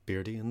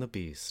Beardy and the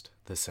Beast,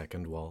 The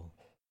Second Wall.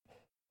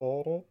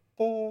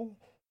 Ba-da-ba,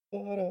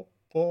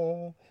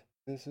 ba-da-ba.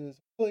 This is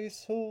a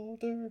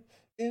placeholder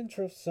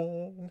intro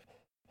song.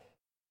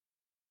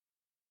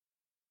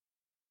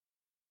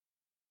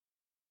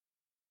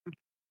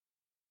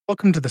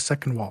 Welcome to The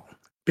Second Wall,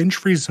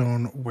 binge-free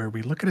zone where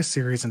we look at a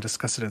series and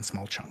discuss it in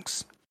small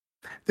chunks.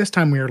 This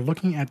time we are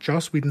looking at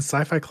Joss Whedon's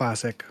sci-fi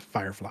classic,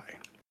 Firefly.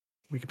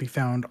 We can be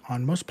found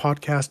on most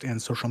podcast and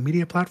social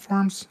media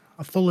platforms,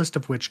 a full list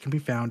of which can be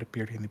found at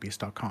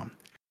beardyandthebeast.com.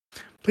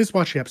 Please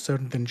watch the episode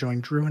and then join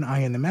Drew and I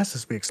in the mess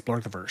as we explore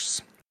the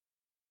verse.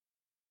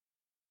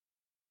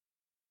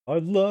 Our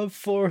love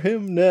for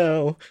him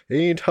now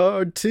ain't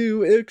hard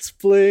to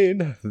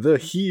explain. The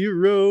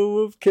hero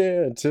of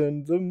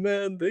Canton, the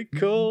man they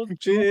call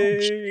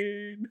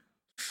Jane.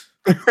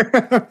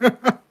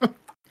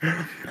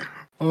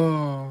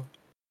 Oh,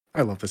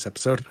 I love this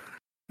episode.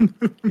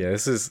 Yeah,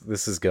 this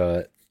has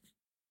got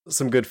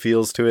some good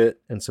feels to it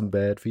and some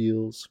bad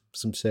feels,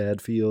 some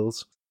sad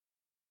feels.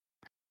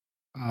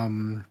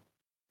 And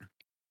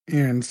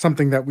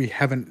something that we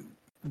haven't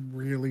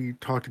really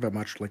talked about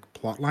much, like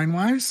plotline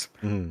wise.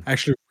 I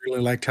actually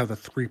really liked how the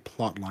three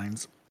plot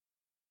lines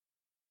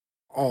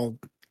all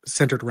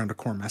centered around a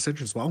core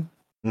message as well.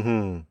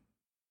 Mm-hmm.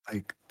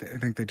 Like, I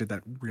think they did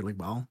that really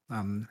well.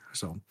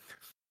 So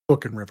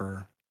Book and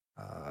River,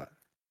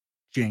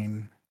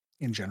 Jane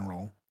in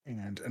general,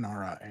 and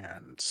Inara,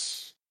 and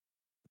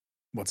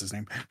what's his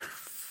name?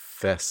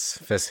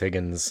 Fess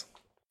Higgins.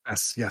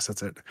 Yes,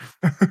 that's it.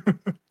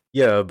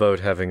 Yeah,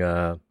 about having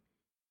a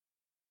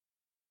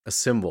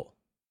symbol.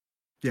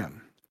 Yeah,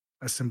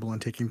 a symbol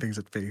and taking things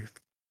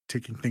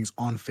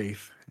on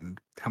faith, and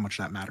how much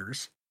that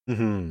matters.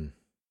 Mm-hmm.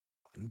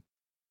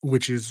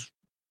 Which is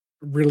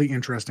really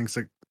interesting.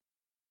 So it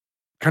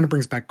kind of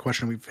brings back a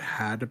question we've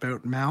had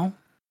about Mal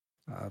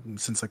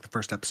since like the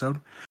first episode,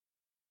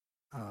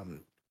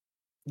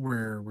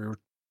 where we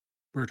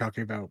were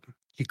talking about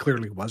he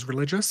clearly was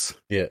religious.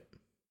 Yeah.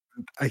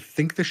 I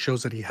think this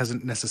shows that he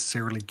hasn't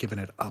necessarily given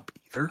it up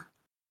either,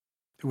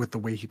 with the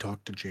way he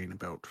talked to Jane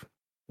about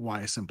why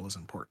a symbol is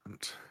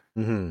important.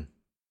 Mm-hmm.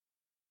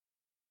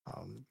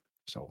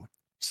 So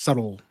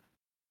subtle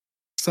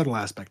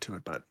aspect to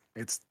it, but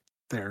it's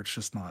there. It's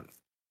just not.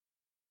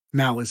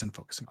 Mal isn't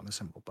focusing on the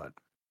symbol, but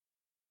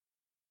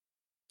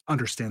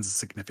understands the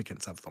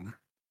significance of them.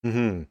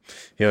 Mm-hmm.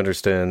 He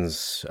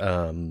understands.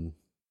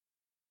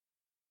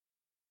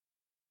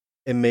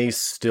 It may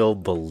still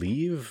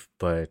believe,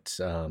 but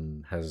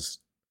has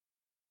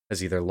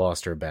either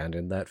lost or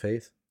abandoned that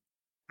faith.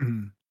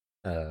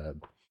 Mm-hmm.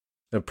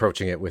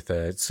 Approaching it with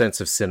a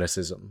sense of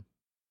cynicism.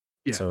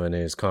 Yeah. So in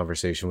his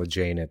conversation with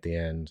Jane at the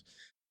end,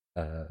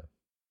 the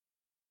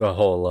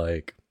whole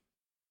like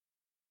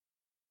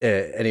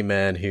any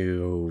man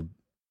who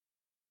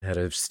had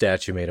a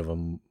statue made of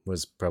him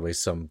was probably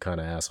some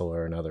kind of asshole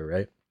or another,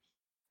 right?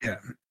 Yeah.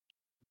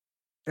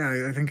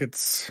 Yeah, I think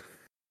it's...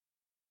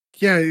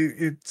 Yeah,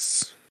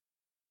 it's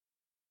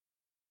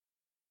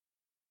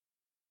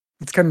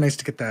kind of nice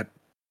to get that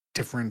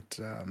different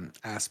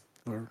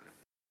or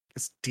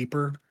it's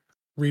deeper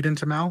read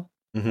into Mal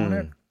on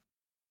it.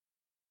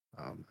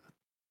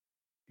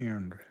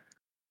 And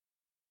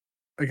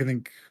like, I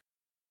think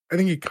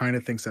he kind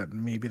of thinks that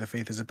maybe the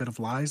faith is a bit of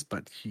lies,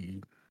 but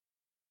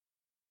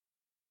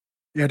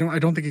I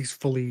don't think he's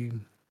fully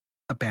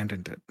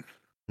abandoned it.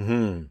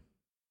 Mm-hmm.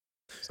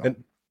 So.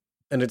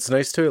 And it's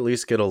nice to at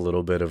least get a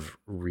little bit of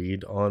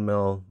read on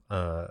Mel.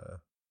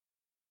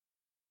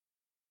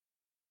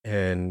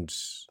 And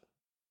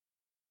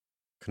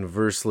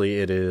conversely,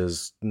 it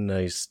is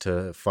nice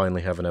to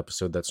finally have an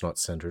episode that's not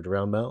centered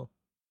around Mel.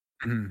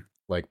 Mm-hmm.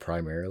 Like,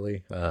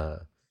 primarily.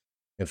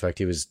 In fact,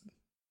 he was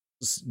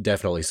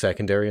definitely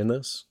secondary in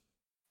this.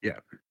 Yeah.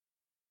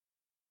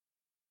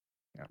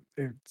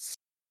 It's...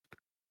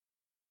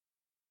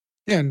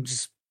 Yeah, and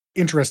just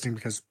interesting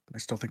because I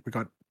still think we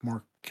got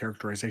more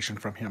characterization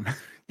from him,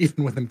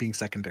 even with him being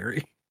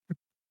secondary.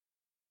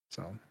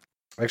 So,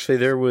 actually,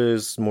 there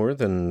was more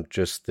than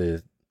just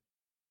the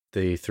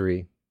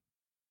three.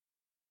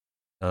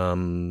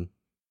 So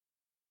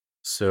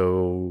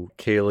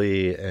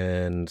Kaylee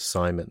and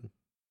Simon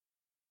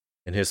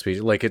in his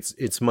speech, like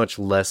it's much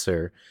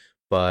lesser,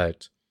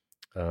 but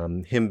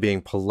him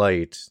being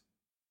polite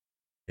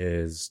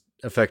is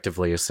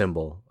effectively a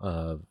symbol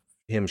of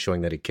him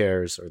showing that he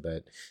cares or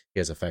that he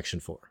has affection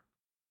for.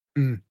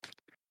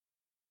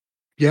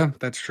 Yeah,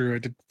 that's true. I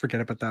did forget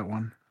about that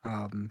one.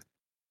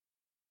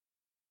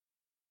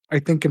 I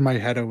think in my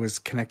head I was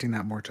connecting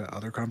that more to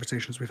other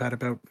conversations we've had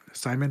about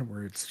Simon,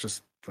 where it's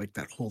just like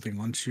that holding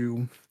on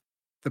to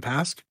the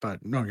past.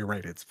 But no, you're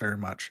right. It's very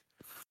much...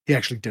 He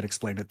actually did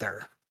explain it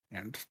there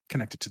and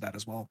connected to that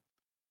as well.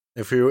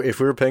 If we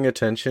were paying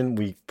attention,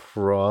 we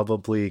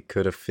probably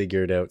could have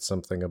figured out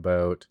something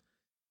about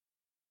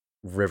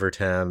River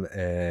Tam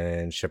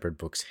and Shepherd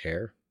Book's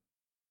hair.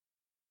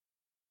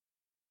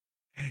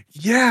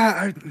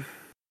 Yeah,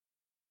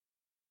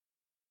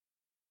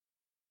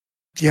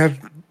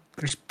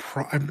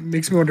 It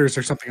makes me wonder, is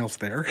there something else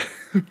there?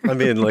 I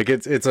mean, like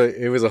it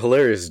was a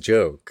hilarious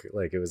joke.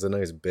 Like it was a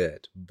nice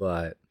bit,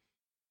 but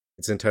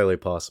it's entirely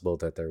possible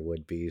that there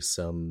would be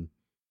some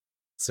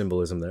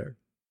symbolism there.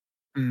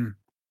 Mm.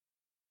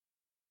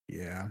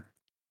 Yeah.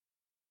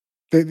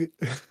 The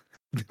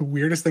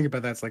weirdest thing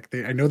about that's like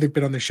I know they've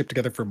been on the ship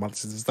together for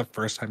months. This is the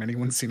first time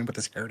anyone's seen him with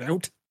his hair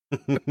out.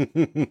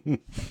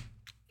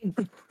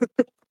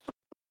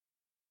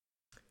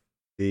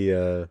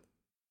 The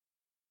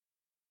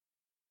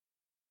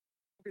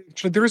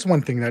So there is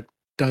one thing that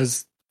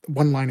does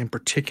one line in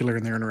particular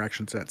in their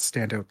interactions that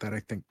stand out that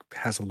I think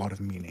has a lot of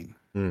meaning.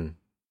 hmm.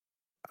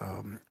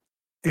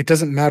 It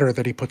doesn't matter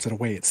that he puts it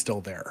away; it's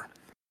still there.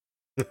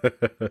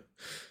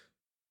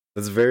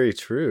 That's very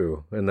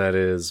true, and that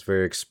is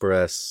very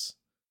express.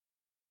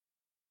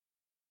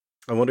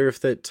 I wonder if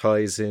that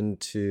ties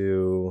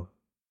into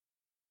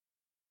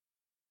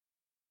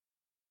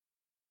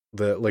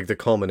the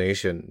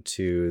culmination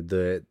to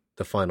the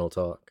final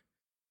talk.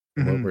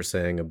 What Mhm. we're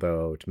saying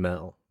about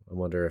Mel. I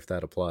wonder if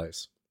that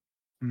applies.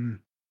 Mm.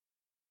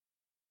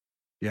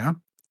 Yeah.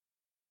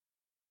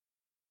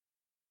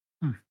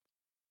 Hmm.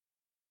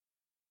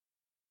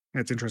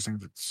 It's interesting.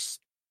 It's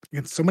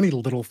so many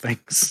little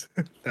things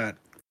that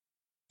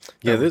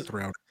Yeah, were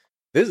throughout.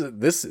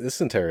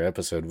 this entire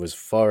episode was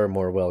far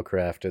more well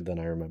crafted than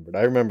I remembered.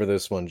 I remember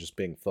this one just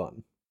being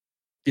fun.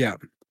 Yeah.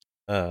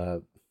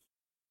 But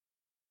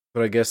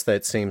I guess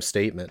that same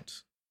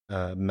statement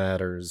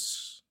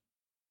matters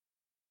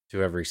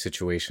to every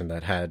situation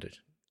that had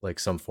like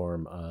some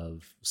form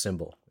of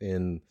symbol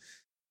in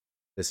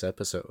this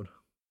episode.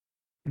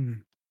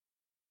 Mm.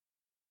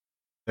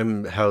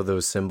 And how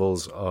those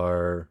symbols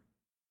are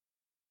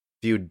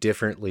viewed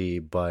differently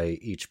by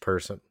each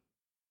person.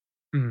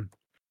 Mm.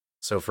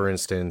 So, for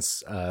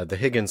instance, the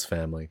Higgins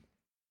family,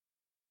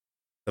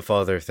 the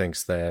father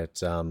thinks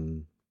that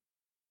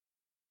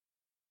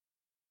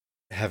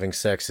having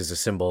sex is a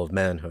symbol of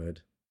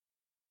manhood,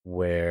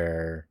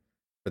 where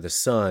for the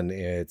son,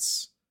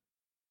 it's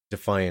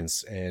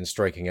defiance and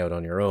striking out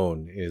on your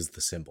own is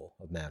the symbol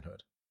of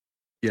manhood.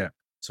 Yeah.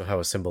 So, how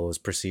a symbol is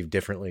perceived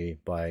differently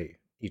by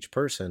each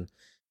person,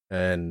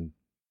 and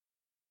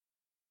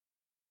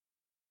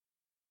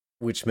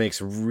which makes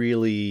a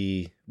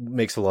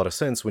lot of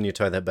sense when you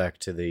tie that back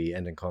to the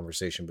ending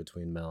conversation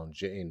between Mel and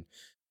Jane,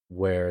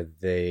 where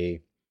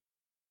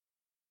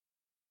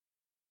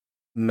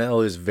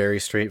Mel is very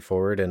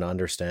straightforward and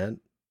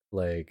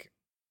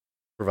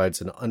provides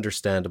an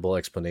understandable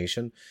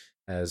explanation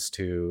as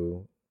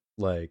to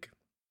like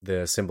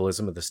the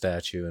symbolism of the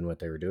statue and what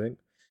they were doing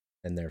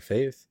and their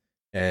faith.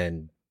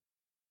 And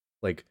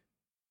like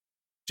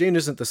Jane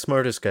isn't the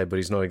smartest guy, but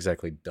he's not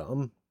exactly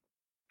dumb.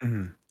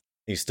 Mm.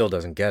 He still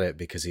doesn't get it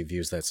because he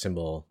views that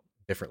symbol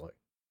differently.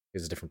 He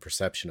has a different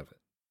perception of it.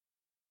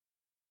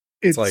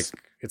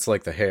 It's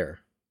like the hair.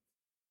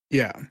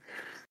 Yeah.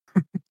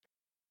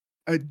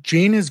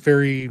 Jane is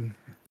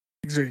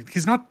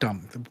he's not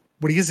dumb.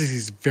 What he is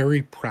he's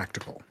very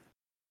practical.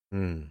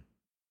 Mm.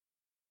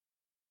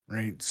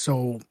 Right.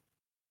 So,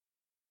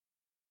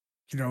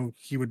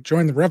 he would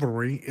join the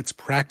revelry. It's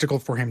practical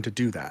for him to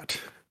do that.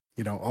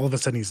 All of a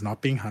sudden he's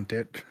not being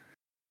hunted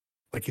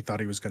like he thought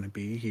he was going to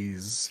be.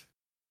 He's,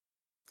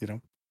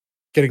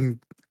 getting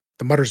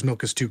the mother's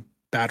milk is too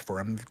bad for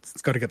him.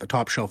 It's got to get the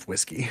top shelf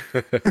whiskey.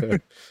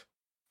 Right.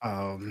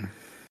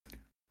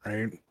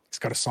 He's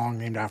got a song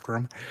named after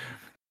him.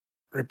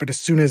 Right. But as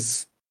soon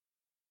as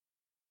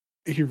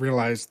he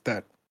realized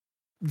that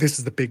this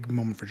is the big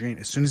moment for Jane,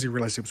 as soon as he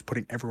realized he was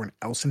putting everyone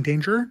else in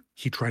danger,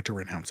 he tried to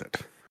renounce it.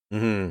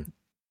 Mm-hmm.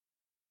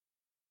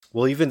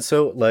 Well, even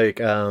so, like,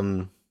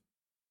 and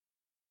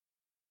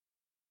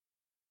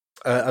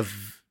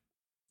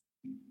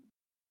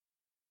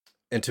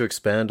to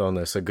expand on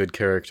this, a good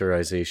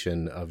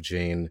characterization of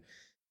Jane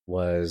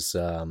was,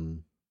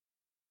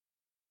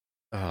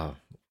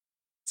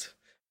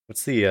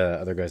 what's the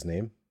other guy's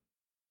name?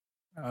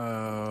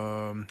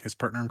 His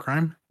partner in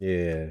crime?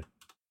 Yeah.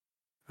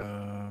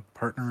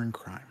 Partner in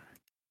crime.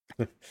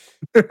 Give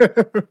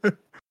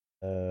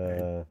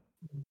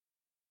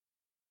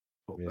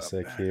me a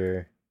sec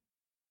here.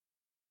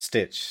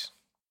 Stitch.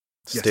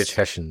 Yes. Stitch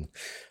Hessian.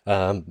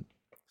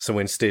 So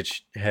when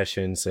Stitch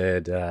Hessian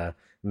said,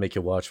 make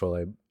you watch while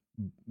I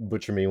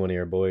butcher me one of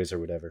your boys or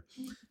whatever,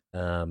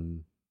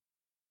 the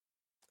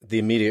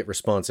immediate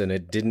response, and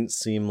it didn't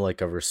seem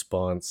like a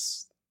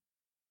response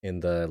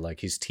in the,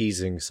 like, he's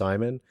teasing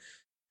Simon,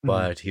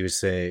 but he was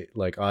saying,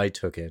 like, I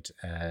took it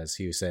as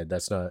he said,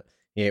 that's not,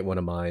 he ain't one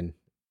of mine,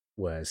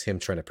 was him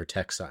trying to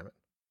protect Simon.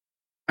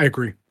 I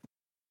agree.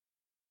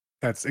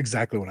 That's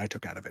exactly what I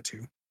took out of it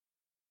too.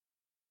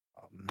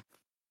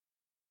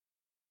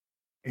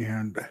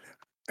 And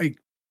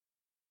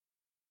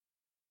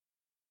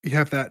you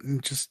have that,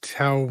 and just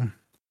how,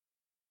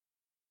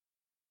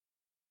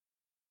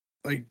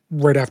 like,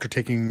 right after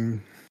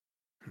taking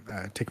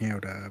out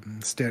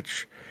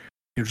Stitch,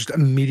 just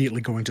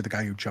immediately going to the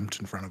guy who jumped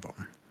in front of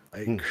him.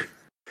 Like,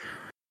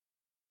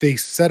 they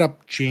set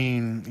up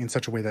Jane in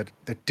such a way that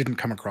didn't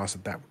come across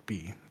that would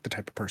be the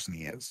type of person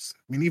he is.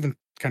 I mean, even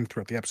kind of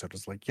throughout the episode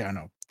is like, yeah,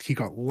 no, he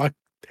got luck.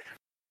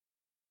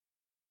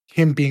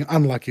 Him being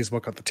unlucky is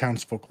what got the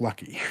townsfolk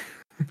lucky,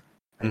 right?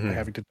 By Mhm.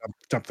 having to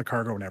dump the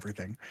cargo and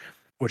everything,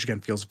 which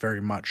again feels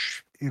very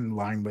much in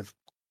line with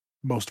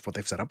most of what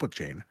they've set up with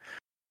Jane.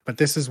 But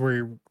this is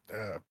where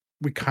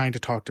we kind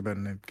of talked about,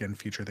 and again,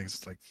 future things.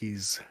 It's like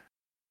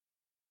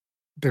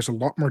there's a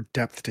lot more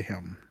depth to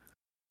him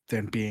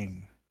than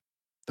being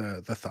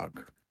the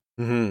thug.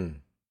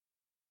 Mhm.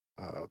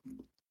 Uh,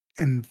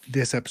 and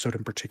this episode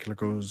in particular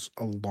goes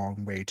a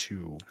long way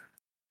to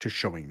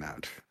showing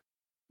that.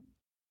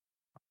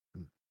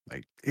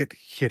 Like, it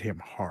hit him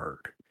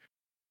hard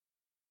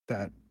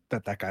that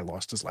guy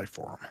lost his life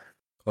for him.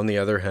 On the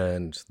other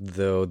hand,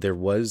 though, there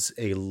was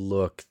a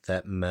look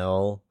that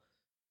Mel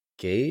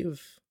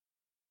gave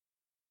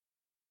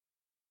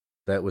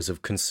that was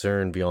of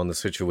concern beyond the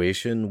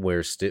situation,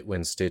 where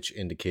when Stitch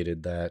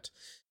indicated that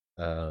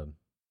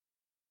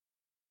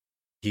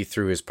he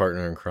threw his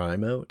partner in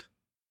crime out,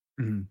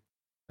 Mhm.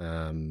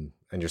 and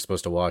you're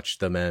supposed to watch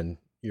the man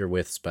you're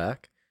with's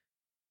back.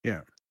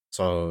 Yeah.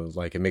 So,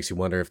 like, it makes you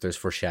wonder if there's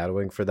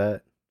foreshadowing for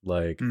that.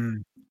 Like,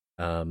 Mm.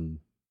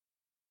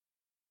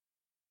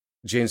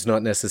 Jane's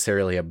not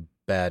necessarily a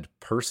bad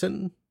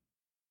person,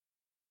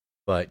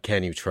 but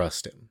can you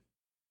trust him?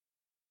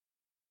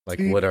 Like,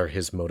 See, what are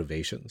his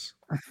motivations?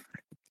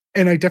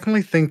 and I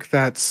definitely think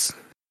that's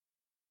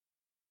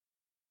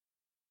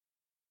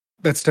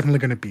definitely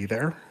going to be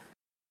there.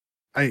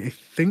 I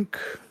think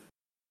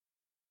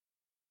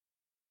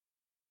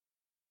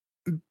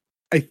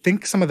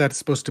some of that is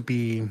supposed to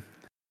be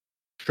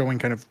showing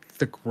kind of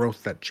the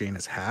growth that Jane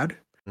has had,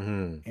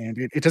 Mm-hmm. and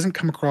it doesn't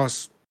come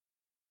across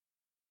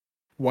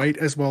quite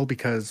as well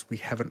because we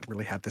haven't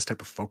really had this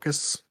type of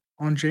focus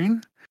on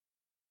Jane.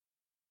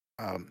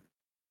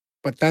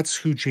 But that's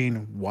who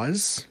Jane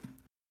was,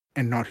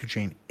 and not who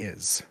Jane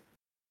is.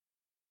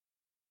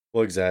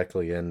 Well,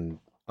 exactly, and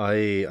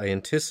I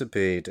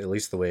anticipate, at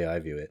least the way I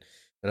view it,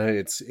 and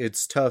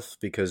it's tough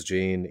because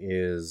Jane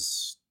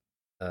is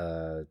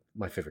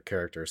my favorite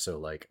character, so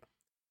like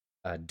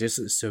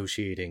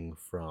disassociating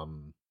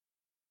from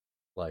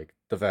like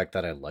the fact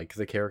that I like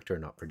the character,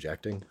 not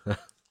projecting,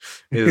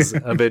 is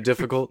a bit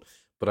difficult.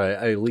 But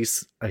I at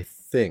least I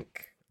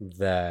think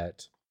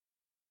that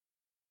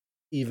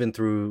even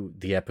through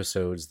the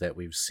episodes that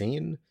we've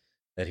seen,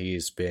 that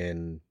he's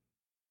been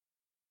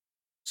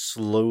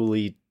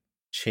slowly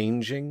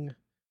changing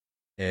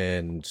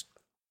and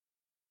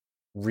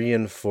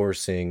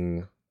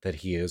reinforcing that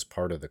he is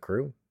part of the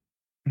crew.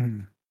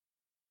 Mhm.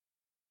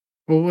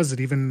 What was it?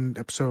 Even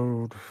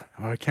episode?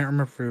 I can't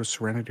remember if it was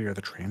Serenity or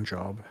the train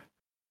job,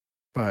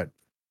 but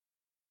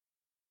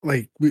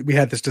like we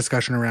had this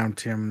discussion around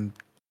him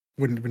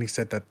when he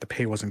said that the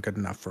pay wasn't good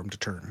enough for him to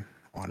turn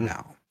on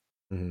Mal.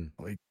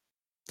 Mm-hmm. Like,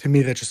 to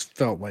me, that just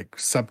felt like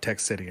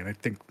Subtext City, and I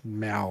think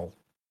Mal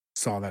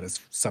saw that as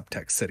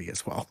Subtext City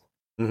as well.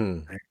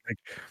 Mm-hmm. Right? Like,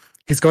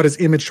 he's got his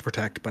image to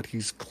protect, but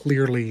he's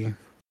clearly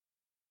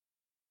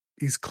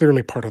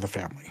part of the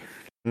family.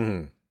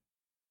 Mm-hmm.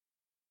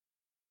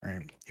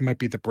 Right? He might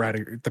be the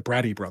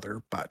bratty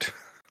brother, but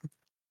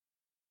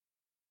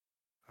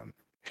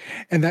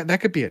and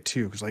that could be it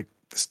too. Because like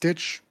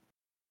Stitch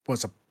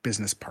was a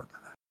business partner.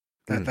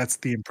 That's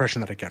the impression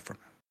that I get from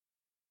him.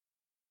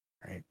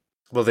 Right?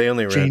 Well, they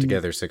only ran Jane,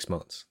 together 6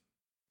 months.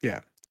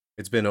 yeah,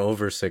 It's been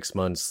over 6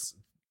 months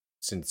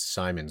since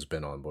Simon's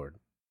been on board.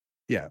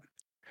 yeah.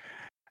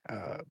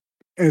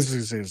 As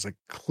is like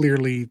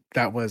clearly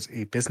that was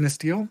a business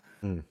deal.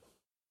 Mm.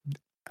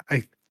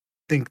 I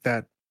think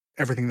that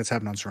everything that's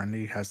happened on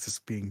Serenity has this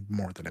being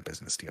more than a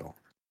business deal,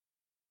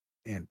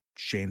 and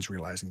Shane's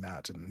realizing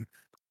that, and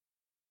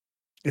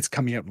it's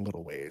coming out in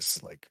little ways.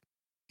 Like,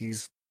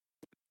 he's,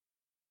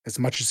 as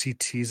much as he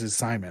teases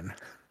Simon,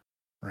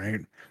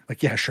 right?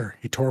 Like, yeah, sure,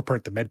 he tore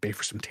apart the med bay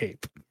for some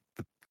tape,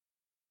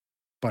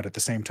 but at the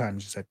same time,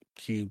 he said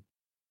he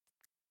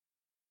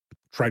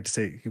tried to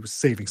say he was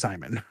saving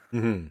Simon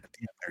Mm-hmm. at the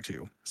end there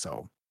too.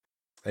 So,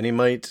 And he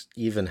might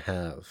even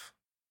have.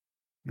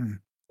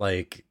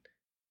 Like,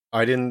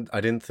 I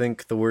didn't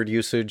think the word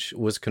usage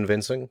was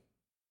convincing.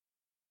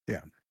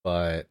 Yeah.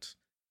 But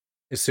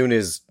as soon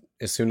as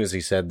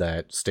he said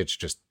that, Stitch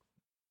just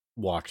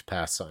walked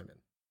past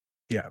Simon.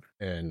 Yeah.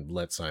 And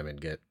let Simon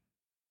get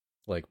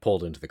like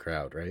pulled into the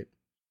crowd, right?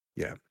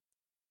 Yeah.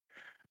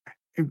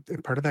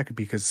 And part of that could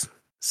be because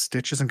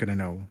Stitch isn't going to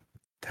know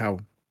how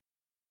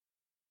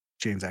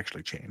Jane's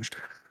actually changed.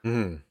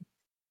 Mm-hmm.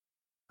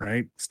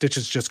 Right? Stitch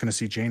is just going to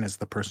see Jane as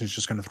the person who's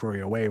just going to throw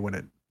you away when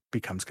it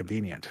becomes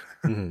convenient.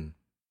 Mm-hmm.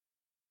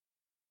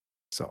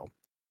 So,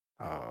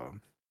 yeah,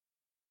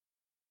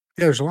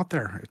 there's a lot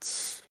there.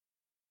 It's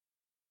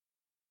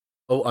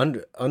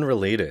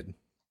Unrelated.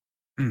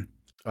 Mm.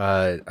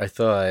 I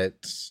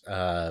thought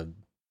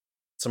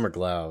Summer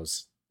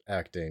Glau's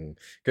acting,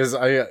 because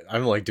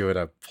I'm like doing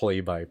a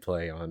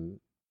play-by-play on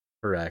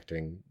her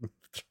acting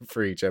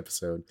for each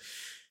episode.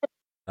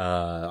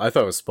 I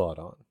thought it was spot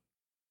on.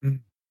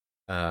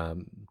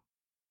 Mm.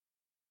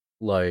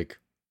 Like,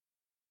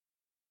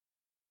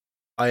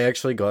 I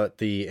actually got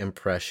the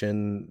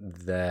impression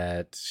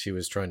that she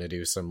was trying to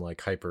do some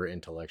like hyper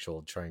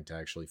intellectual, trying to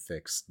actually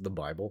fix the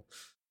Bible.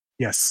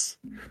 Yes.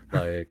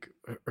 Like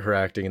her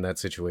acting in that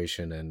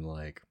situation and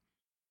like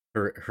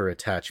her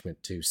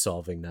attachment to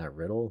solving that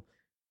riddle,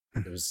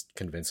 it was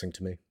convincing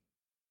to me.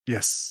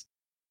 Yes.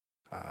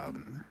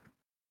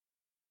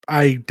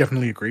 I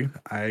definitely agree.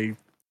 I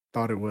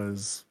thought it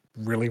was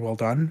really well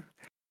done.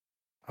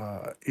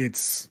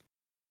 It's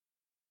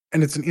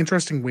an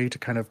interesting way to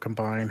kind of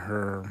combine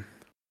her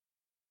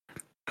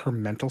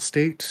mental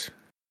state,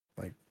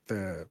 like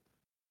the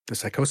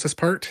psychosis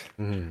part,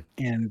 Mm-hmm.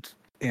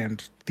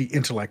 and the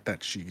intellect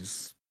that she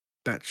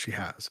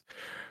has,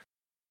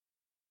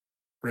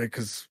 right?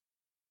 Because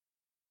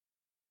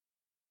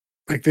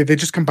like they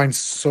just combine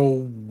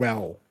so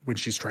well when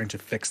she's trying to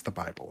fix the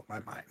Bible in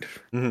my mind.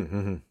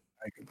 Mm-hmm.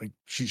 Like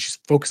she's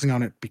focusing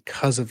on it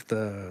because of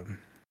the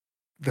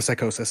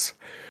psychosis,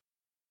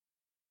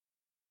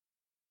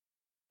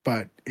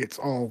 but it's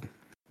all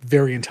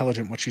very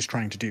intelligent what she's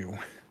trying to do,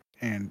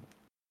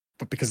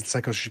 but because of the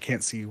psychosis, she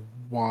can't see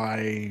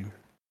why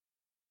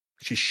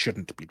she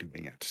shouldn't be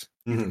doing it,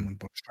 even when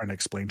Book's trying to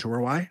explain to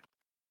her why.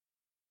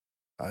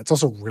 It's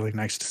also really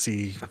nice to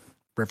see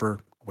River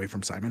away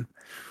from Simon.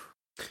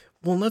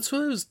 Well, that's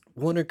what I was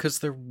wondering, because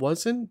there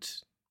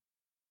wasn't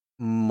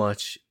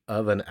much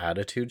of an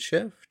attitude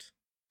shift.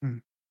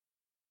 Mm.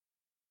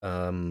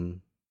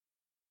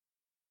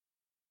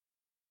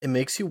 It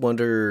makes you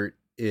wonder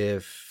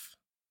if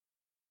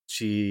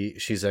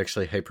she's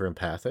actually hyper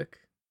empathic.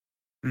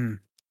 Mm.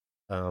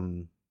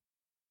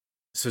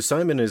 So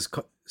Simon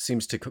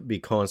seems to be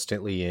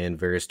constantly in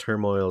various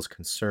turmoils,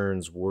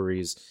 concerns,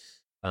 worries,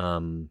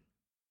 and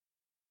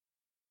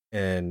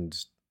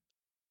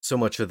so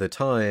much of the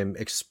time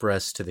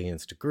expressed to the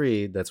nth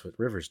degree. That's what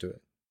River's doing.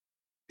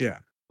 Yeah.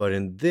 But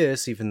in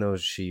this, even though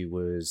she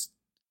was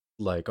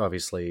like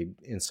obviously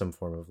in some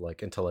form of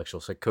like intellectual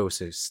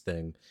psychosis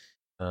thing,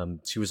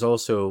 she was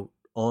also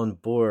on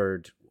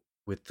board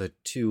with the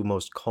two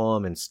most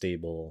calm and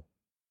stable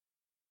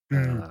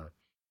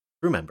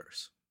crew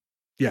members.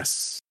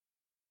 Yes.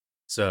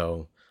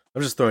 So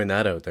I'm just throwing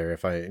that out there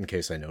in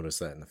case I notice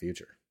that in the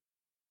future.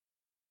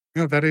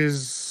 That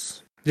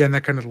is, yeah, and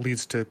that kind of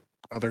leads to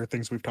other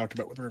things we've talked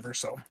about with River.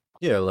 So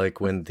yeah,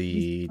 like when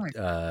the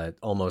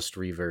almost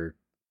Reaver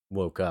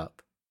woke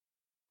up.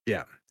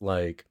 Yeah.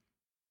 Like,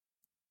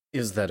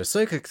 is that a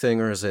psychic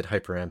thing or is it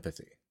hyper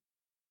empathy?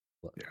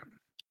 Yeah.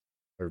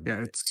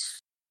 Yeah,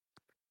 it's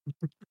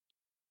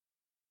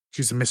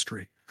she's a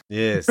mystery.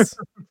 Yes.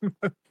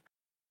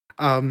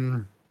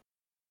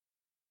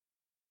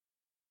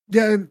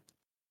 Yeah,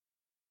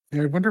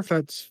 I wonder if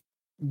that's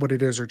what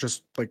it is, or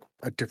just like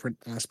a different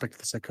aspect of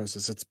the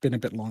psychosis. It's been a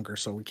bit longer,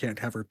 so we can't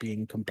have her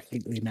being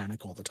completely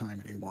manic all the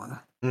time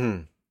anymore.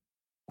 Mm.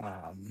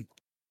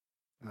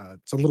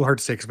 It's a little hard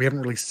to say because we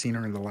haven't really seen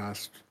her in the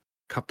last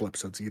couple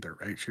episodes either,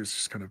 right? She was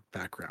just kind of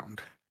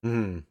background.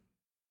 Mm.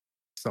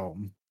 So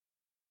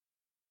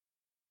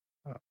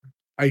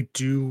I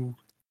do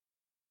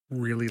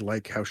really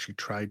like how she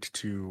tried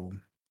to,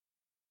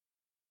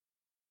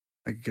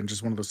 like, again,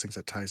 just one of those things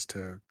that ties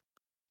to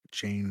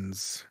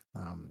Jane's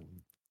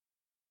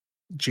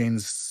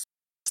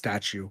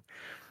statue.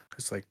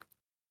 It's like,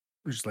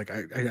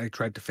 I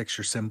tried to fix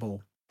your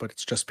symbol, but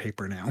it's just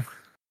paper now.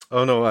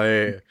 Oh no,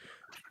 I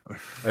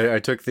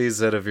took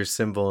these out of your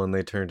symbol and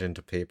they turned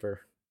into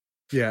paper.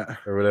 Yeah.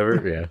 Or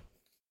whatever. Yeah.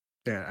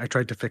 Yeah, I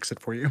tried to fix it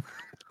for you.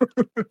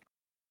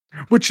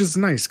 Which is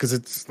nice because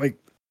it's like,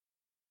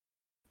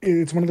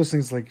 it's one of those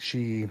things like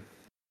it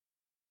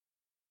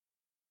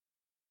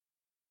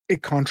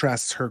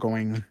contrasts her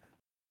going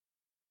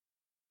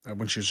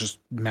when she was just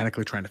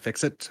manically trying to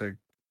fix it to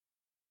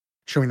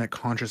showing that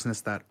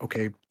consciousness that,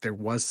 okay, there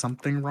was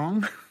something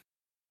wrong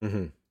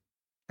and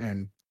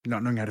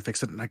not knowing how to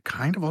fix it. And I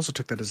kind of also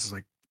took that as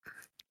like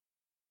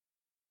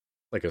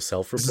a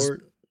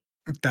self-report.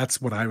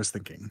 That's what I was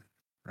thinking,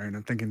 right?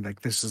 I'm thinking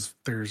like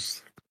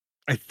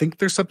I think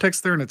there's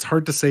subtext there, and it's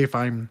hard to say if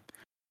I'm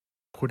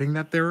putting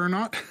that there or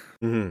not.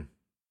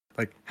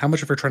 Like, how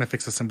much of her trying to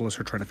fix the symbol is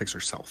her trying to fix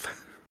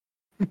herself?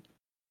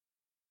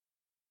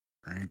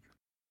 Right?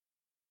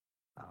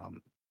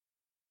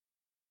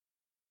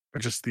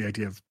 But just the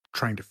idea of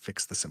trying to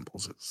fix the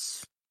symbols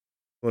is...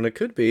 Well, it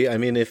could be. I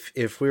mean,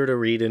 if we were to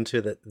read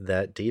into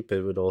that deep,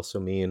 it would also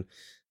mean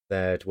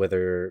that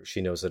whether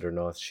she knows it or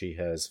not, she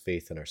has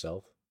faith in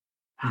herself.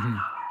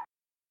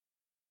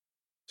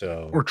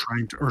 So, or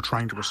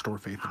trying to restore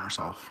faith in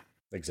herself.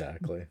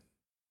 Exactly.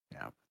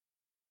 Yeah.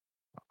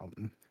 I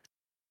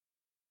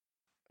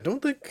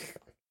don't think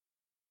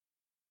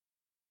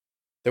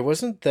there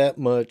wasn't that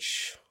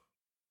much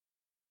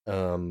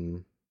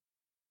more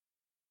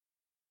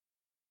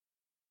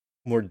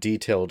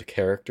detailed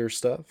character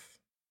stuff.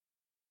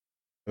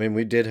 I mean,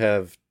 we did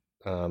have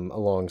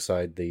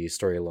alongside the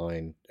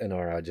storyline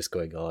Inara just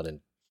going on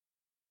and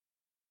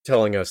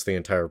telling us the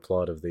entire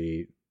plot of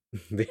the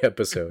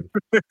episode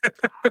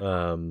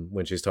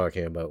when she's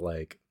talking about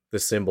like the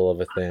symbol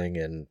of a thing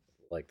and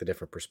like the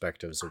different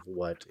perspectives of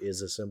what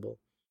is a symbol.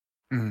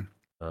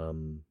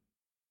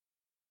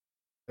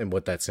 and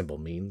what that symbol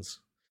means.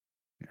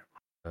 Yeah.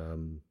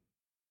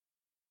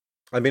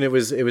 I mean, it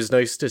was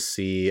nice to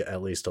see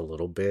at least a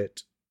little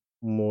bit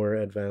more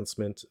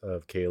advancement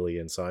of Kaylee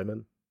and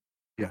Simon.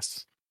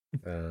 Yes.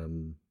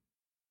 Um,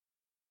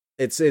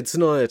 it's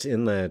not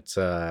in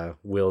that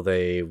will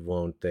they,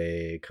 won't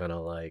they kind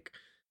of like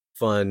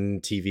fun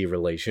TV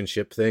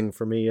relationship thing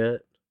for me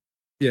yet.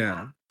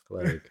 Yeah.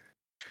 Like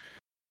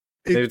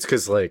maybe it's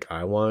because like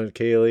I want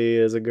Kaylee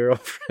as a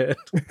girlfriend.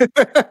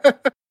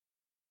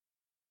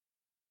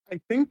 I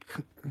think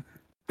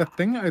the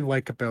thing I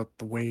like about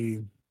the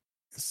way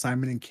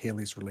Simon and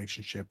Kaylee's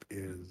relationship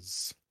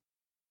is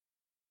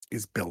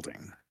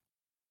building.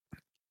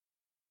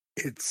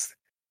 It's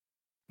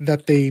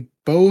that they're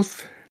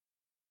both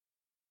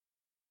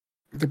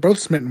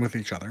smitten with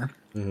each other.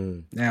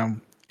 Mhm. Now,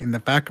 in the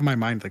back of my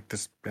mind, like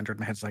this entered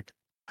my head, it's like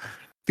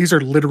these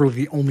are literally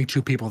the only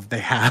two people that they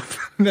have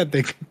that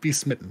they can be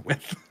smitten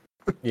with.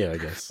 Yeah, I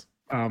guess.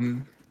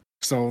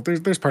 So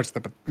there's parts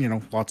that, you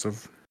know, lots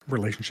of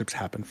relationships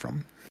happen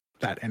from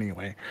that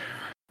anyway.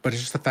 But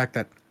it's just the fact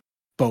that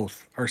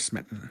both are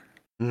smitten.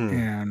 Mhm.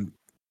 And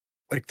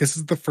like this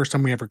is the first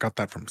time we ever got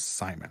that from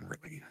Simon,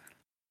 really.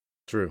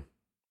 True.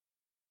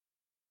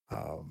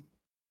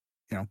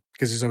 You know,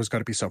 because he's always got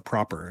to be so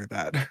proper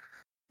that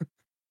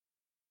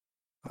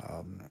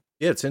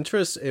Yeah, it's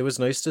interesting. It was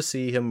nice to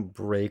see him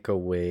break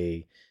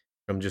away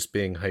from just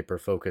being hyper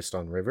focused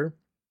on River.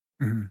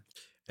 mhm.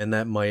 And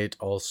that might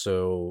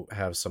also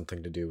have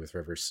something to do with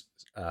River's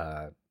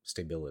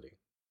stability.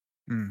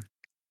 Mm.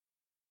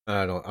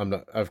 I'm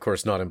not, of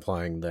course, not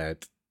implying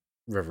that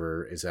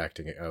River is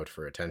acting out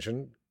for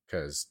attention,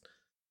 because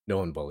no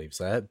one believes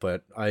that.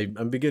 But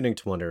I'm beginning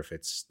to wonder if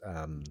it's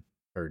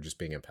her just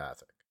being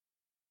empathic.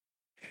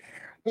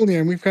 Well, yeah,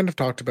 and we've kind of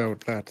talked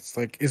about that. It's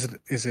like, is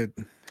it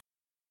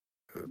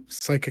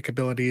psychic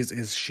abilities?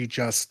 Is she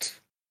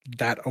just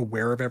that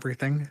aware of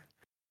everything?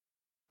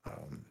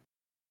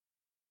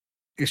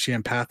 Is she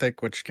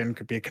empathic, which again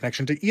could be a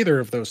connection to either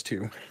of those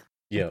two?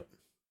 Yeah.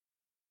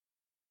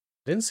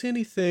 Didn't see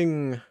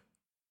anything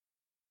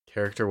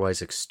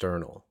character-wise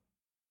external.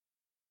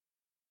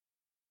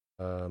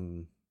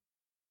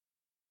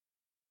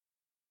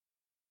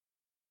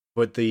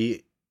 But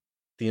the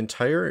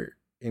entire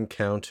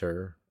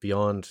encounter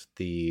beyond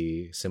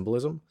the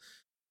symbolism,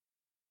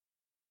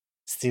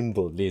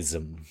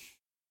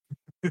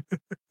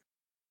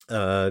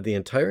 the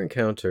entire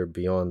encounter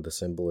beyond the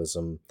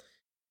symbolism,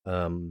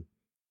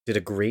 did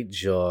a great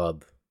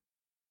job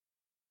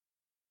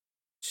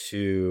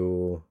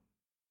to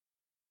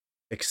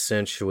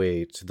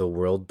accentuate the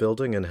world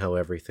building and how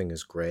everything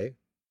is gray.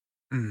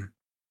 Mm.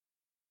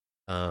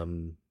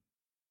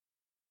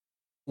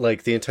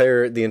 Like the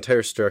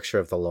entire structure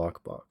of the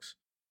lockbox.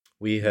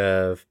 We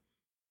have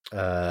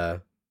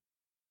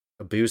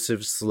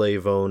abusive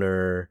slave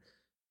owner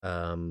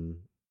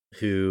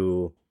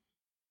who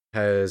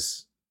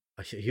has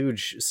a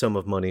huge sum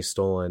of money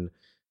stolen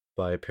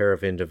by a pair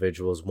of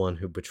individuals, one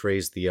who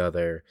betrays the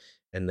other,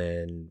 and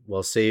then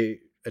while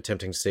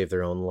attempting to save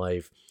their own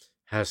life,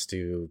 has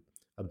to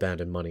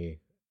abandon money.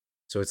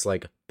 So it's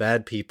like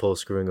bad people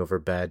screwing over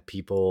bad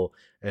people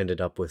ended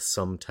up with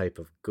some type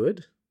of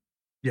good.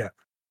 Yeah.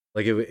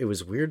 Like it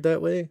was weird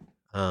that way.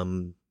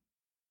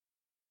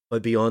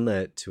 But beyond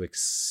that, to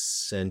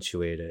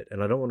accentuate it,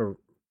 and I don't want to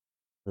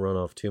run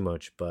off too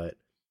much, but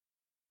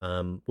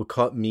what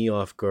caught me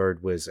off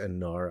guard was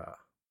Anara.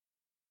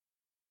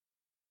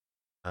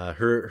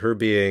 Her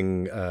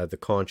being the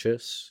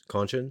conscience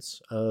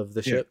of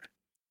the ship.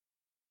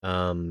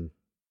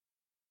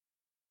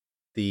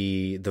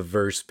 The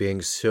verse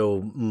being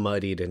so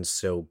muddied and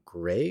so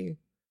gray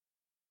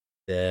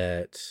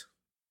that,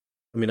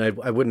 I mean, I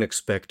wouldn't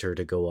expect her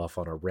to go off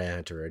on a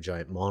rant or a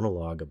giant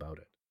monologue about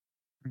it.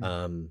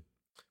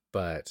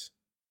 But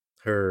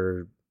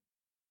her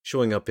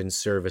showing up in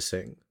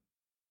servicing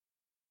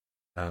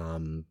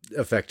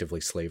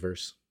effectively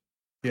slavers.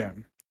 Yeah.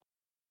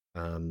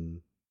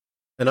 And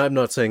I'm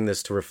not saying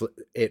this to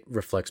it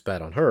reflects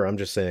bad on her. I'm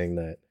just saying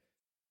that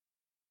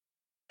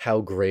how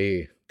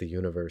gray the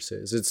universe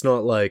is. It's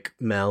not like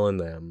Mal and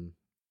them,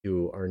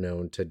 who are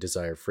known to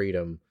desire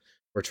freedom,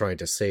 were trying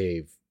to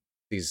save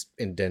these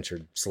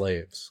indentured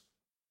slaves.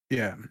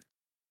 Yeah.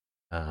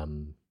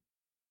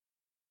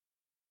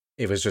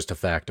 It was just a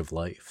fact of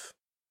life.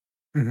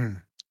 Mm-hmm.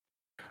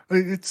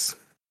 It's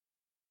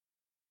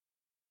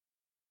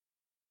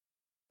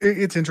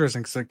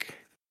interesting because, like,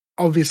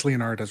 obviously,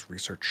 Anara does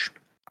research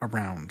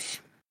around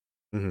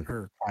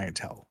her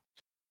clientele.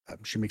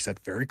 She makes that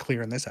very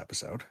clear in this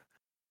episode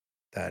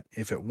that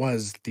if it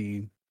was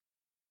the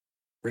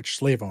rich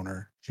slave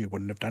owner, she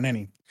wouldn't have done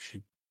any.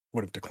 She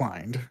would have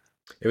declined.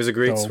 It was a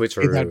great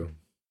switcheroo.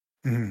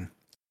 Mm-hmm.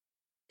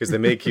 Because they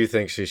make you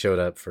think she showed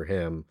up for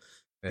him,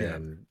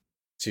 and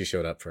she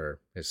showed up for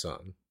his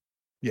son.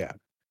 Yeah.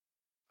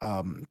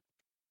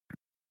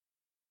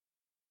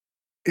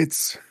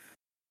 This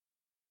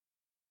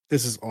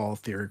is all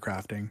theory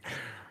crafting.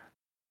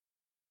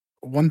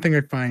 One thing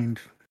I find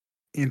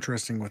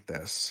interesting with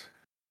this,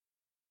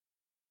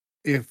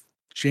 if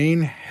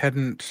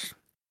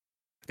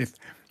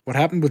what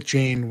happened with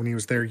Jane when he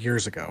was there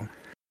years ago.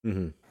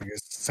 Mm-hmm. I guess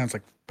it sounds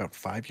like about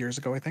 5 years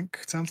ago, I think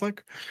it sounds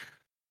like.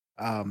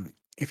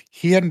 If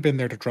he hadn't been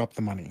there to drop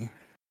the money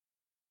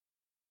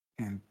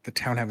and the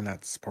town having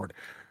that support,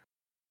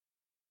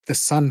 the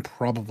son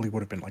probably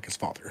would have been like his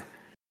father.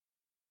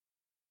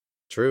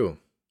 True.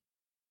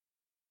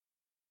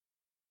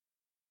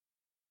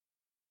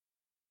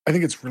 I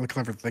think it's really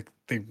clever. Like,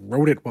 they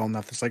wrote it well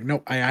enough. It's like,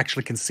 no, I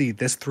actually can see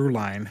this through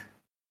line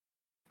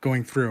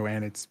going through,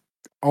 and it's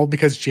all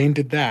because Jane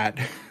did that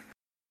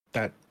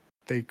that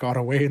they got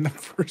away in the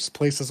first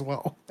place as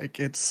well. Like,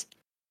 it's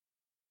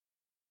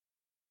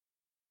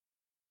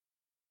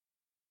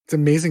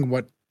amazing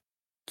what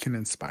can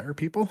inspire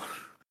people.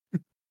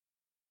 And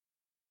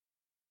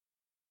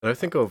I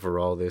think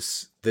overall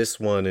this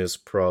one is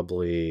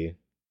probably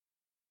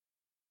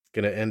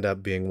going to end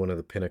up being one of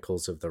the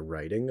pinnacles of the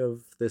writing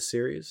of this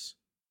series.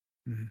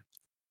 Mm-hmm.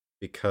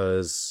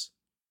 Because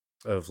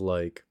of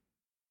like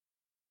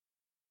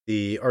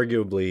the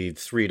arguably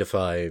 3 to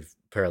 5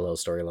 parallel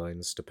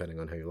storylines, depending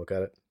on how you look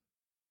at it.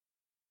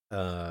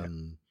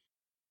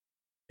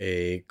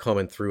 A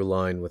common through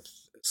line with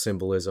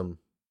symbolism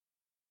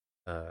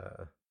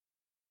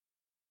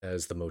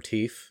as the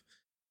motif.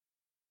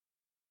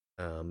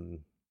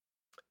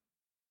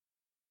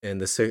 And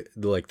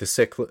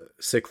the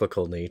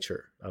cyclical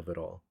nature of it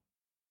all.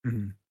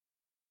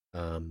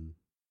 Mm-hmm.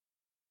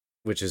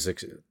 Which is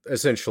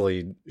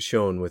essentially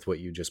shown with what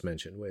you just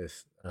mentioned,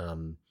 with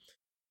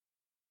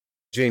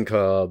Jane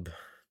Cobb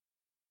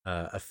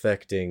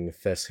affecting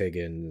Fess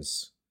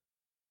Higgins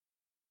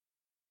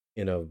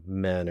in a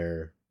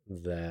manner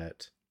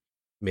that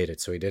made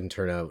it so he didn't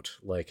turn out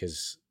like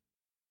his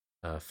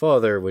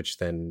father, which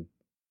then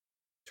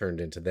turned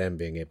into them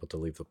being able to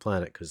leave the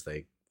planet because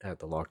they had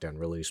the lockdown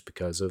released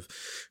because of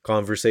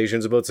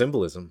conversations about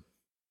symbolism.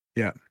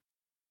 Yeah.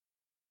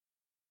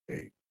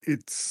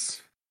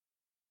 It's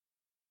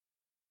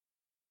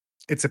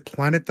a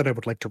planet that I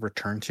would like to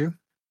return to.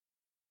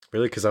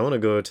 Really? Because I want to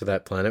go to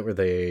that planet where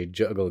they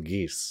juggle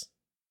geese.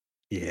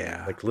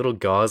 Yeah. Like little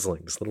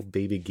goslings, little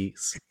baby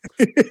geese.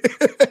 I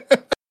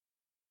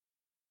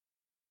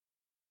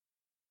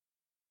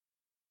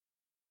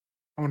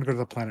want to go to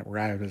the planet where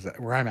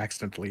I'm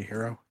accidentally a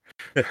hero.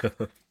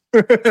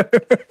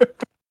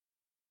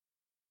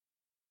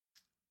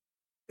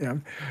 Yeah.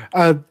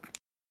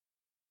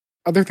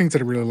 Other things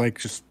that I really like,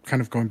 just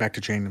kind of going back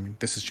to Jane. I mean,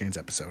 this is Jane's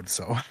episode,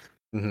 so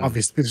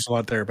obviously there's a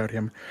lot there about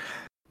him.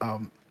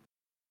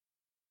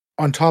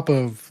 On top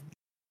of,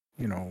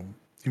 him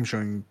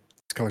showing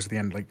his colors at the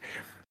end, like,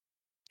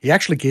 he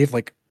actually gave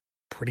like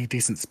pretty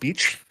decent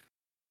speech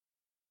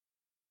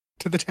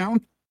to the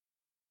town.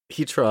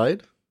 He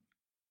tried.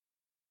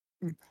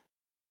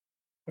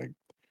 Like,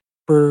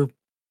 for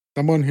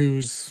someone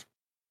who's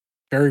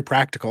very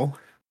practical,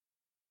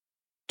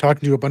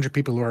 talking to a bunch of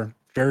people who are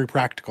very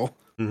practical.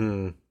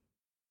 Mm-hmm.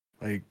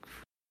 Like, I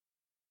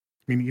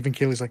mean, even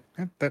Kaylee's like,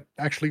 that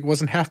actually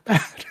wasn't half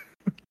bad.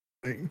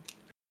 Like,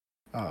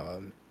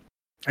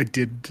 I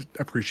did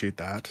appreciate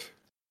that.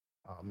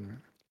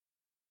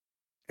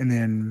 And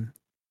then,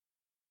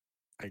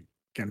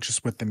 again,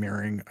 just with the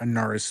mirroring,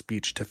 Anara's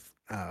speech to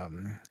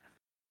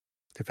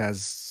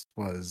Fez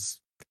was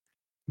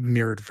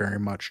mirrored very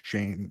much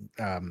Jane.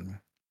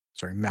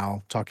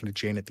 Mal talking to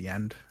Jane at the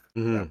end.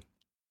 Mm-hmm.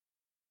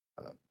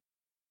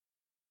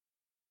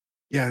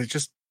 Yeah, it's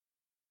just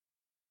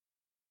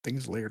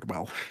things layered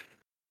well.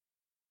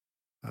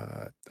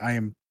 I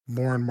am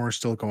more and more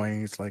still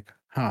going. It's like,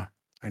 I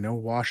know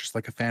Wash is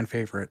like a fan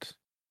favorite.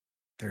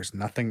 There's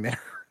nothing there.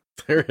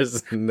 There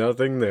is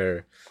nothing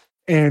there.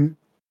 And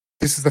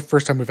this is the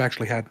first time we've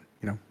actually had,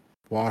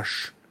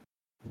 Wash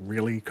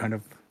really kind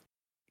of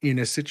in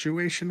a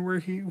situation where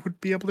he would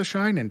be able to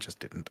shine and just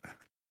didn't.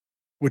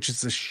 Which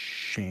is a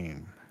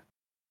shame.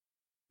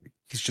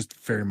 He's just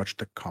very much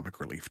the comic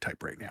relief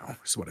type right now,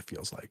 is what it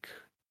feels like.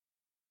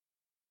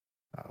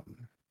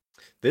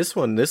 This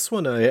one,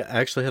 I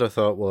actually had a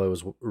thought while I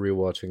was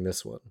rewatching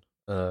this one.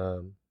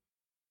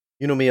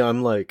 You know me,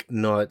 I'm like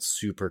not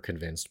super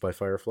convinced by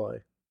Firefly.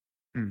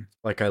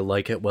 Like, I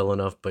like it well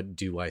enough, but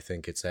do I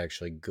think it's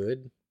actually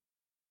good?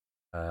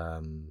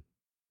 And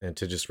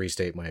to just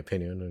restate my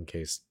opinion in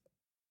case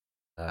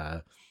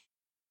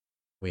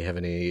we have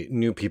any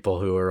new people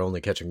who are only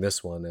catching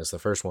this one as the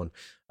first one.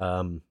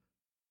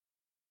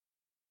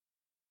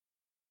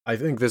 I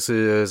think this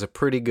is a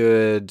pretty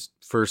good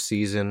first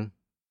season.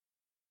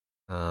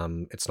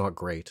 It's not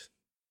great,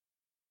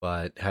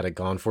 but had it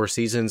gone 4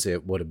 seasons,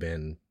 it would have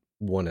been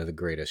one of the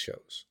greatest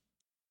shows.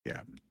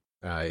 Yeah.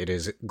 It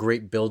is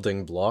great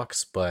building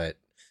blocks, but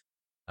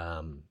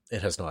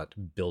it has not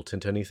built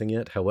into anything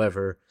yet.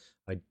 However,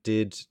 I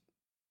did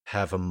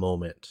have a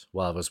moment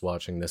while I was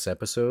watching this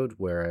episode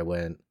where I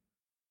went,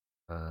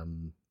 I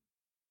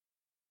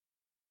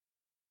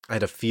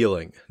had a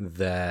feeling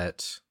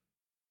that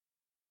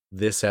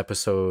this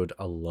episode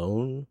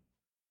alone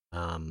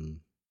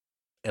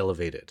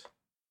elevated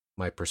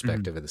my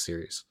perspective of the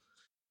series,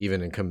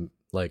 even in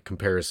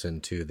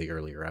comparison to the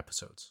earlier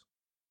episodes.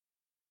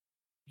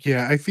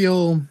 Yeah, I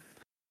feel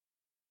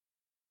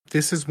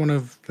this is one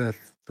of the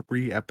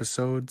 3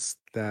 episodes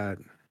that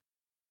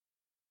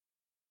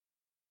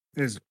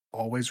has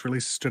always really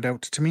stood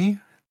out to me,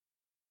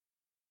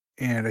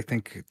 and I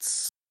think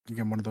it's,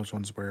 again, one of those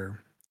ones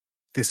where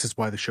this is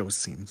why the show is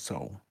seen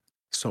so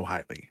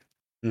highly.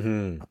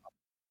 Mm-hmm.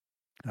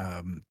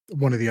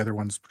 One of the other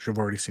ones which I've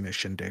already seen is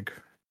Shindig.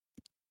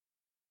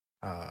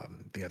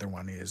 The other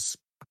one is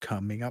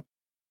coming up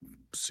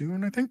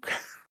soon, I think.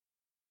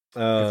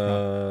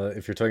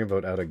 If you're talking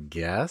about Out of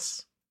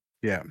Gas,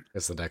 Yeah.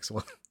 it's the next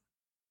one.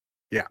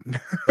 Yeah.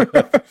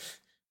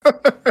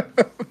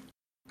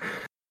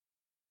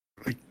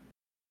 Like,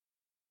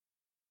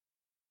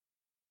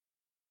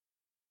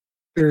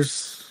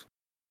 there's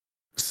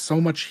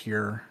so much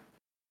here.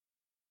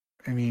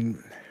 I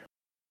mean,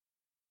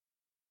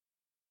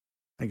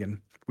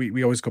 again,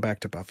 we always go back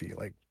to Buffy.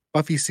 Like,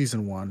 Buffy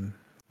season 1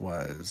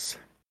 was,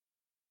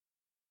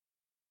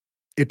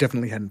 it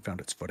definitely hadn't found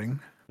its footing.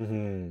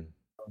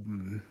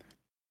 Mm-hmm.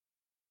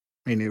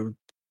 I mean,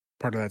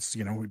 part of that's,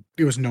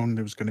 it was known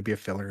there was going to be a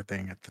filler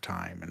thing at the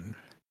time, and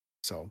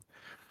so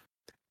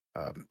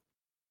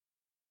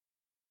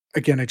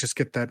again, I just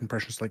get that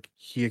impression. It's like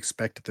he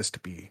expected this to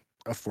be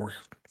a 4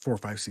 or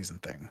 5 season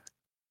thing,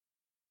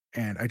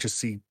 and I just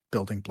see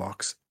building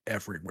blocks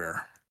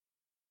everywhere.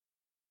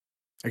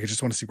 Like, I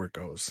just want to see where it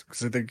goes,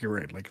 because I think you're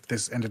right. Like, if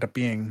this ended up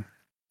being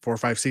 4 or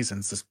 5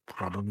 seasons, this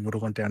probably would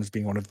have went down as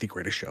being one of the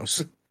greatest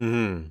shows.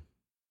 Mm-hmm.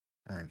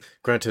 Right.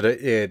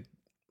 Granted,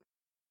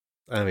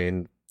 I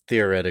mean,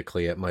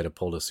 theoretically, it might have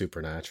pulled a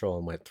Supernatural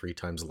and went 3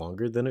 times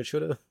longer than it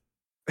should have.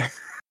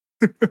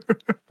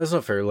 That's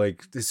not fair.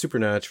 Like, the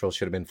Supernatural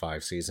should have been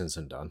 5 seasons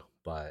and done,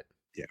 but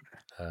yeah,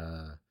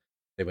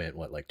 they went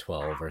what, like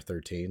 12 or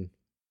 13?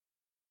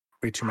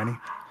 Way too many.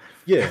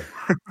 Yeah.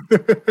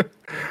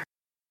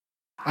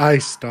 I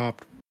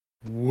stopped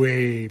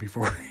way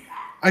before.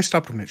 I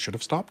stopped when it should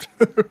have stopped.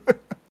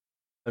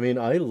 I mean,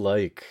 I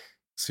like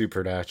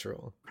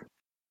Supernatural,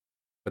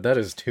 but that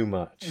is too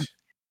much.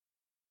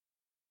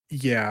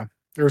 Yeah,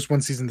 there was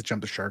one season that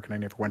jumped the shark, and I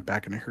never went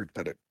back, and I heard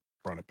that it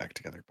brought it back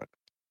together. But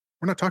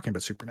we're not talking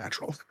about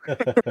Supernatural. Yeah,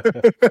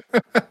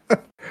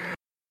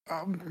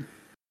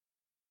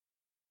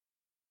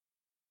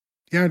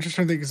 I'm just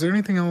trying to think. Is there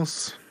anything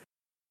else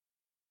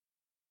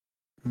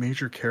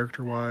major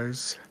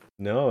character-wise?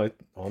 No,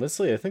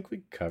 honestly, I think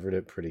we covered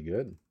it pretty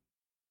good.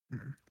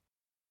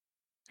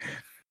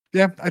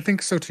 Yeah, I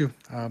think so too.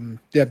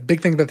 Yeah,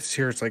 big thing about this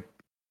here is like,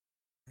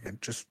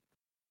 just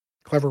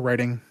clever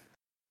writing.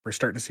 We're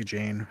starting to see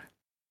Jane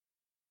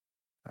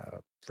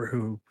for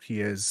who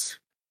he is,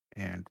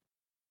 and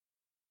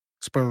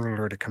spoiler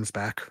alert, it comes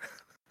back.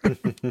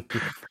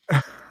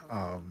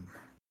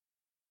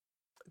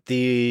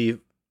 The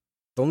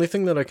only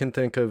thing that I can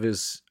think of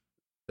is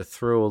the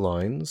throw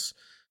lines.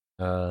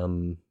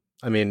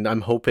 I mean, I'm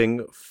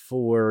hoping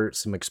for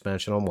some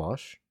expansion on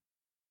Wash.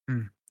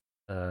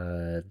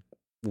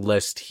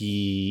 Lest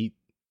he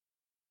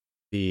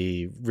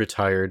be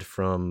retired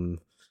from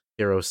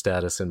hero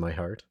status in my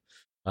heart.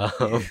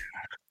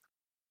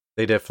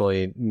 They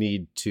definitely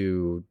need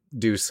to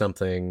do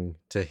something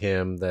to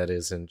him that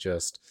isn't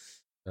just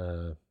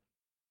gone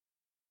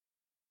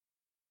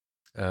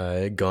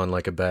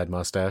like a bad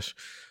mustache.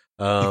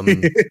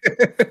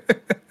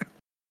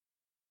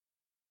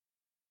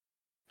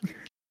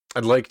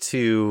 I'd like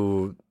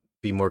to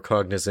be more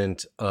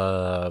cognizant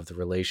of the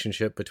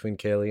relationship between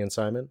Kaylee and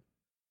Simon.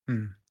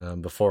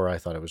 Before, I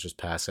thought it was just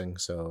passing,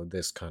 so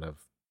this kind of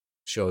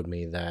showed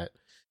me that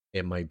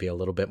it might be a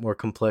little bit more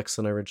complex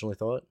than I originally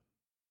thought.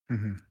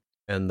 Mm-hmm.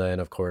 And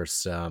then, of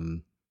course,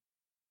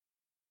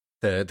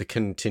 the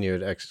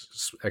continued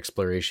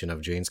exploration of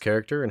Jane's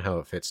character and how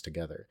it fits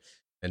together,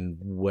 and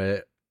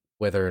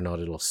whether or not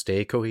it'll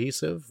stay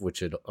cohesive,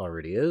 which it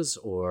already is,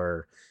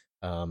 or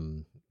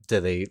do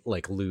they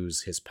like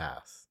lose his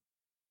path?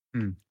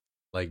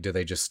 Like, do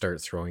they just start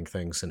throwing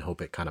things and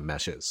hope it kind of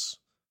meshes,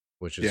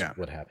 which is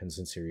what happens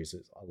in series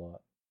a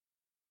lot.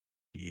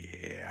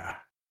 Yeah,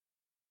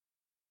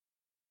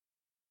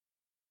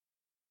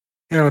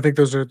 I think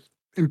those are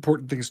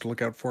important things to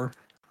look out for.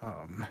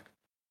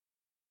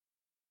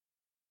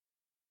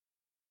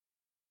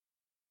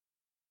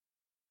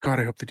 God,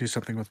 I hope they do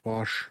something with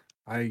Wash.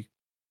 I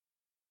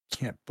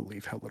can't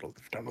believe how little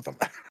they've done with them.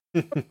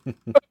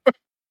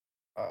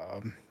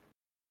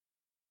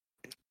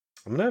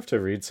 I'm gonna have to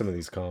read some of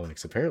these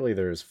comics. Apparently,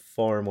 there's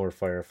far more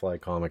Firefly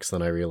comics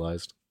than I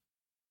realized.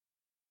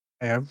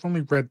 I've only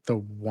read the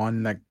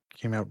one that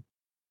came out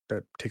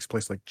that takes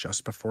place like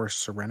just before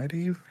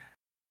Serenity.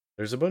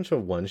 There's a bunch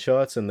of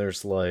one-shots, and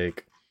there's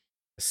like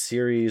a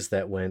series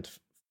that went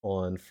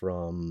on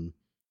from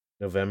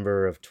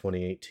November of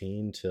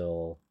 2018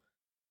 till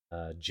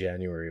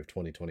January of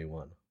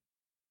 2021.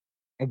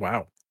 Oh,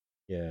 wow.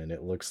 Yeah, and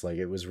it looks like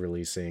it was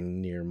releasing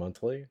near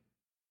monthly.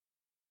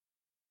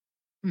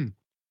 I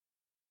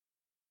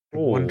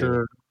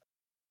wonder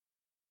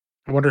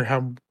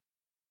how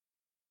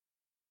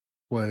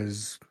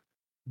was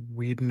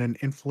Whedon an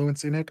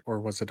influence in it, or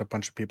was it a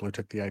bunch of people who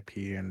took the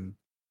IP and...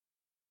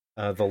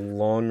 The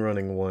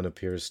long-running one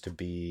appears to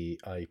be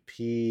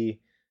IP.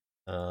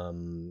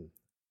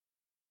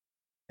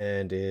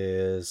 and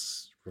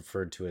is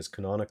referred to as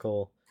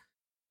canonical.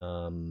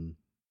 And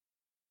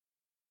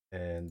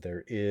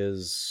there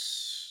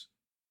is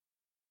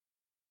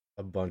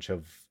a bunch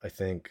of, I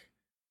think,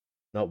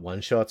 not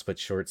one shots, but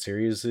short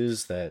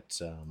series that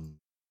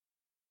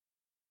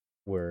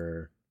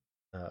were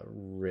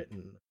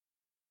written.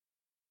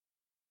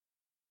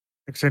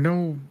 Because I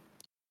know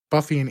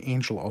Buffy and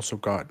Angel also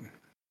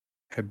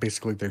had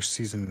basically their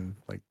season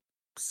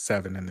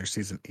 7 and their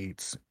season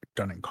 8s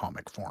done in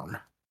comic form.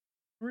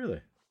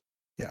 Really?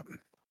 Yeah.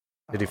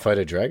 Did he fight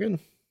a dragon?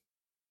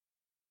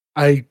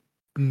 I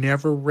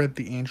never read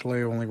the Angel.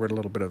 I only read a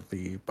little bit of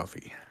the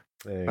Buffy,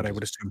 but I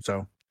would assume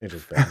so.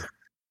 Angel's bad.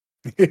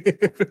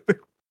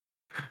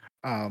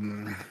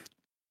 And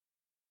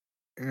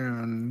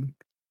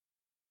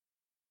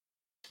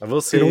I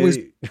will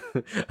say,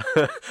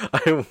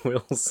 I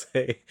will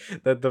say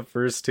that the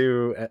first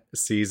 2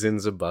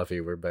 seasons of Buffy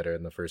were better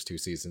than the first 2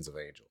 seasons of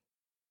Angel.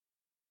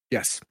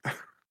 Yes.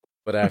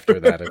 But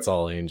after that, it's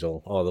all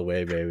Angel, all the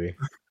way, baby.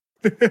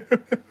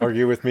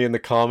 Argue with me in the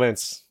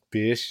comments,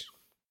 bish.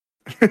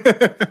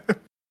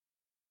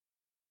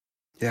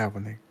 Yeah,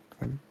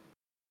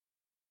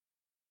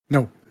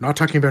 No, not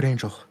talking about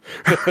Angel.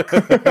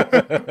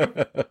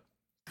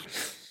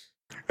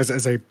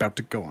 as I about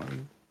to go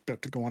on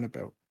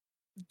about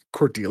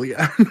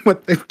Cordelia and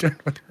what they've done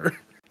with her.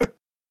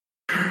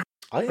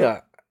 I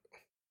got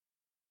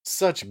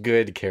such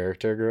good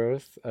character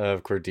growth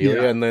of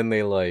Cordelia, and then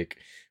they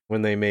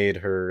when they made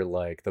her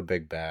the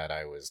big bad,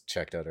 I was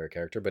checked out of her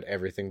character, but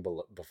everything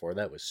before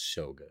that was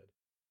so good.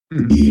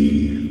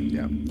 Mm-hmm.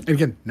 Yeah, and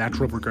again,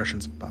 natural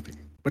progressions of Buffy,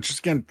 which is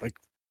again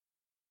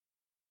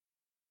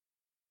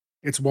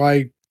it's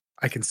why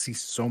I can see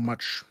so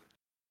much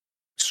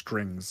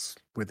strings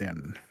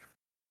within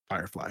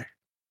Firefly,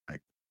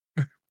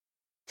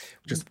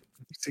 just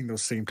seeing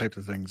those same types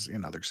of things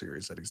in other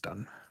series that he's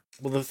done.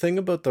 Well, the thing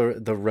about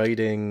the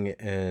writing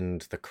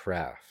and the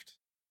craft,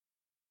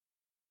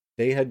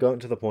 they had gotten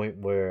to the point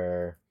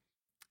where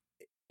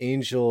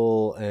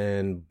Angel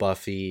and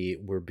Buffy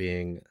were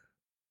being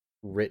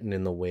written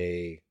in the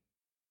way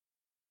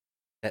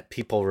that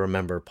people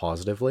remember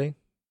positively.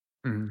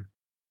 Mm-hmm.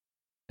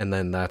 And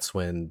then that's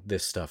when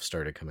this stuff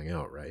started coming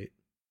out, right?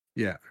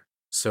 Yeah.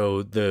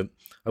 So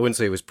I wouldn't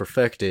say it was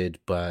perfected,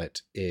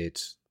 but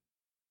it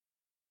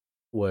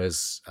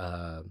was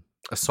a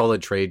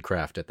solid trade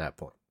craft at that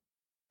point.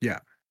 Yeah.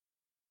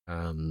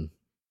 I'm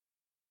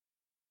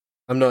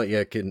not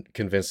yet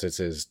convinced it's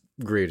as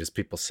great as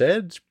people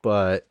said,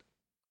 but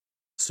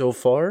so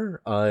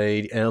far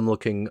I am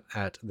looking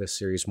at this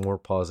series more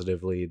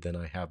positively than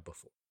I have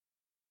before.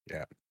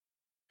 Yeah.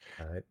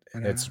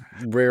 It's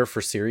rare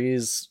for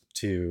series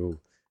to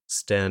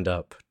stand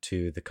up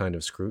to the kind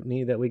of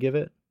scrutiny that we give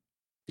it.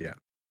 Yeah.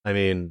 I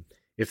mean,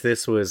 if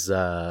this was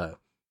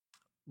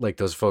like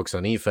those folks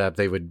on EFAP,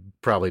 they would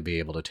probably be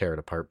able to tear it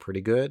apart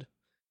pretty good,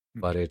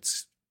 but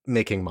it's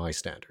making my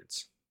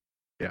standards.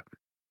 Yeah.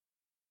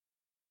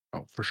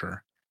 Oh, for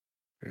sure.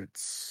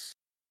 It's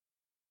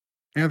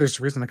there's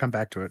a reason to come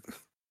back to it.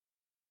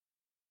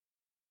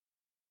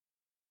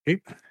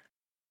 Okay.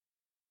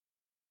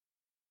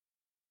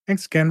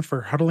 Thanks again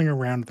for huddling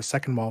around the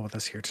second wall with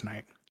us here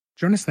tonight.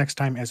 Join us next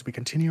time as we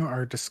continue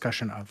our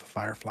discussion of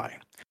Firefly.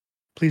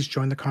 Please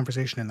join the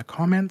conversation in the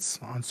comments,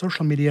 on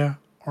social media,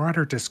 or at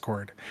our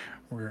Discord,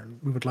 where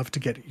we would love to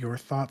get your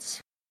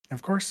thoughts. And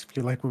of course, if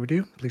you like what we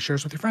do, please share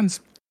us with your friends.